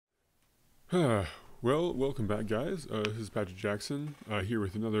Well, welcome back, guys. This is Patrick Jackson here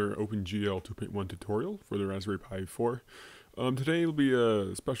with another OpenGL 2.1 tutorial for the Raspberry Pi 4. Today will be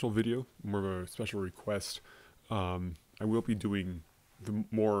a special video, more of a special request. I will be doing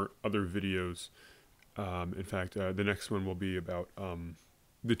more other videos. In fact, the next one will be about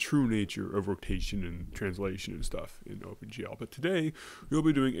the true nature of rotation and translation and stuff in OpenGL. But today, we'll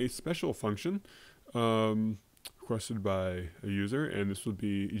be doing a special function requested by a user, and this will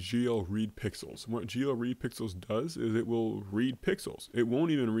be glReadPixels. And what glReadPixels does is it will read pixels. It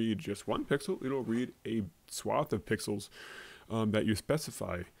won't even read just one pixel. It'll read a swath of pixels that you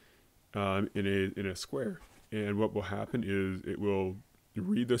specify in a square. And what will happen is it will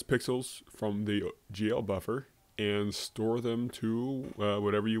read those pixels from the GL buffer and store them to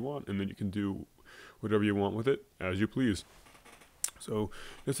whatever you want, and then you can do whatever you want with it as you please. So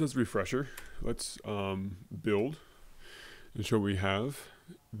this is a refresher. Let's build and show what we have.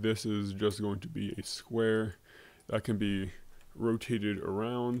 This is just going to be a square that can be rotated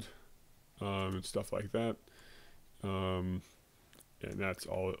around and stuff like that. And that's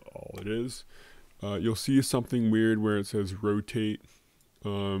all it is. You'll see something weird where it says rotate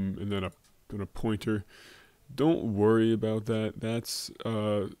and then a pointer. Don't worry about that. That's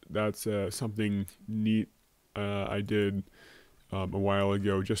something neat I did a while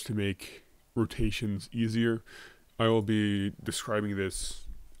ago just to make rotations easier. I will be describing this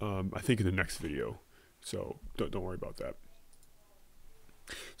I think in the next video, so don't worry about that.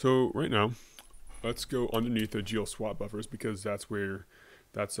 So right now, let's go underneath the GL swap buffers because that's where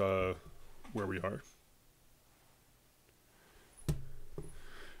we are.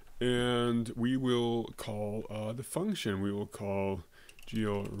 And we will call the function. We will call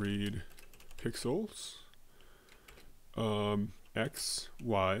glReadPixels x,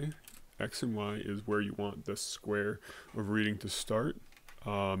 y. X and y is where you want the square of reading to start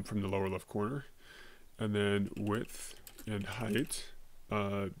from the lower left corner. And then width and height.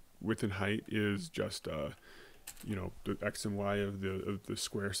 Width and height is just you know, the x and y of the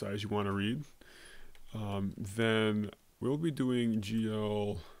square size you want to read. Then we'll be doing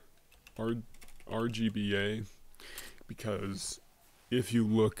RGBA because if you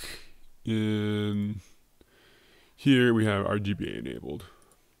look in here, we have RGBA enabled.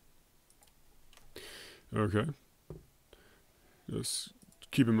 Okay. Just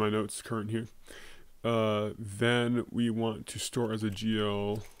keeping my notes current here. Then we want to store as a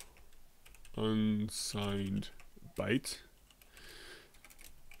GL unsigned byte.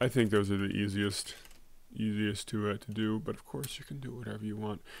 I think those are the easiest to do, but of course you can do whatever you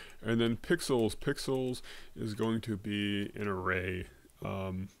want. And then pixels is going to be an array.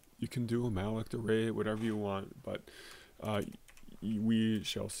 You can do a malloc array, whatever you want, but we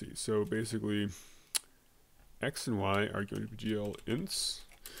shall see. So basically, x and y are going to be GL ints.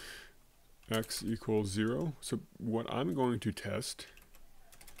 X equals 0. So what I'm going to test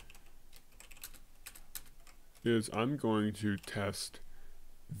is I'm going to test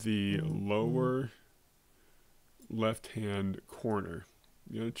the lower left-hand corner.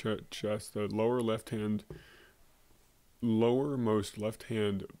 You know, just the lowermost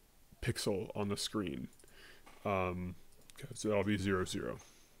left-hand pixel on the screen. Okay, so that'll be 0, 0.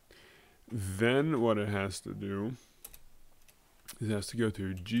 Then what it has to do is it has to go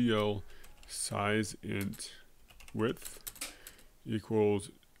to GL size int width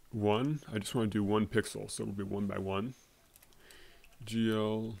equals 1. I just want to do 1 pixel, so it'll be 1 by 1.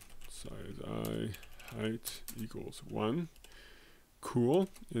 GL size I height equals 1. Cool.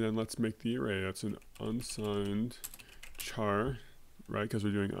 And then let's make the array. That's an unsigned char, right? Because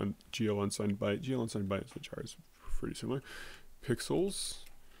we're doing GL unsigned byte. GL unsigned byte, so char is pretty similar. Pixels.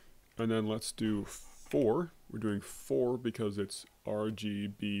 And then let's do 4. We're doing 4 because it's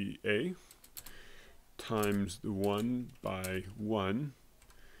RGBA times the 1 by 1.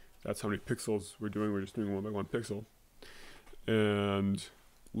 That's how many pixels we're doing. We're just doing 1 by 1 pixel. And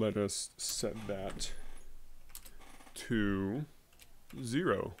let us set that to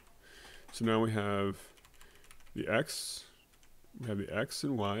 0. So now we have the x. We have the x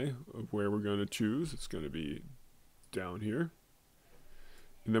and y of where we're going to choose. It's going to be down here.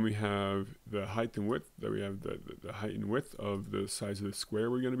 And then we have the height and width. That we have the height and width of the size of the square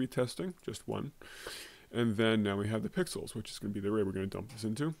we're going to be testing, just 1. And then now we have the pixels, which is going to be the array we're going to dump this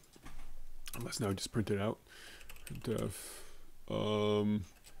into. Let's now just print it out. Def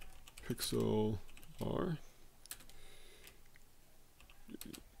pixel r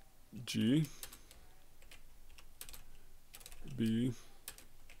g b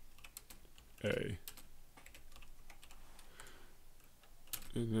a.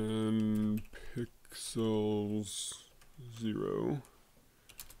 And then pixels 0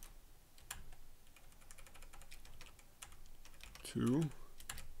 2.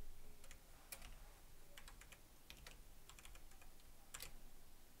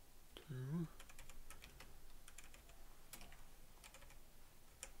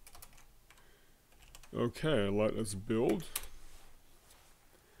 Okay, let us build.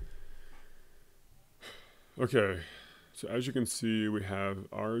 Okay, so as you can see, we have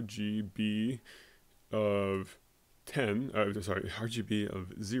RGB of 10, RGB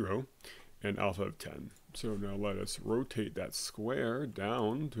of 0 and alpha of 10. So now let us rotate that square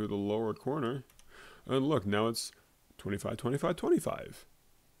down to the lower corner. And look, now it's 25, 25, 25.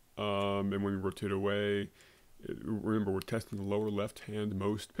 And when we rotate away, remember we're testing the lower left-hand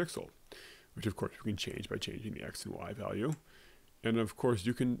most pixel, which of course we can change by changing the X and Y value. And of course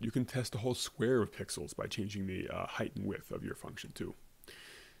you can test the whole square of pixels by changing the height and width of your function too.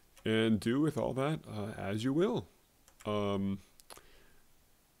 And do with all that as you will. I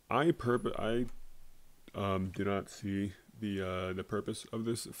do not see the purpose of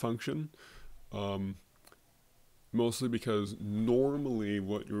this function. Mostly because normally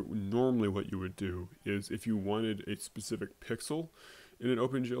what you would do is, if you wanted a specific pixel in an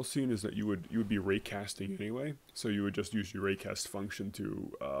OpenGL scene, is that you would be raycasting anyway. So you would just use your raycast function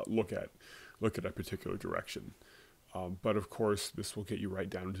to look at a particular direction. But of course, this will get you right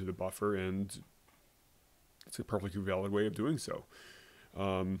down into the buffer, and it's a perfectly valid way of doing so.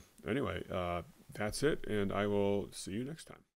 Anyway, that's it, and I will see you next time.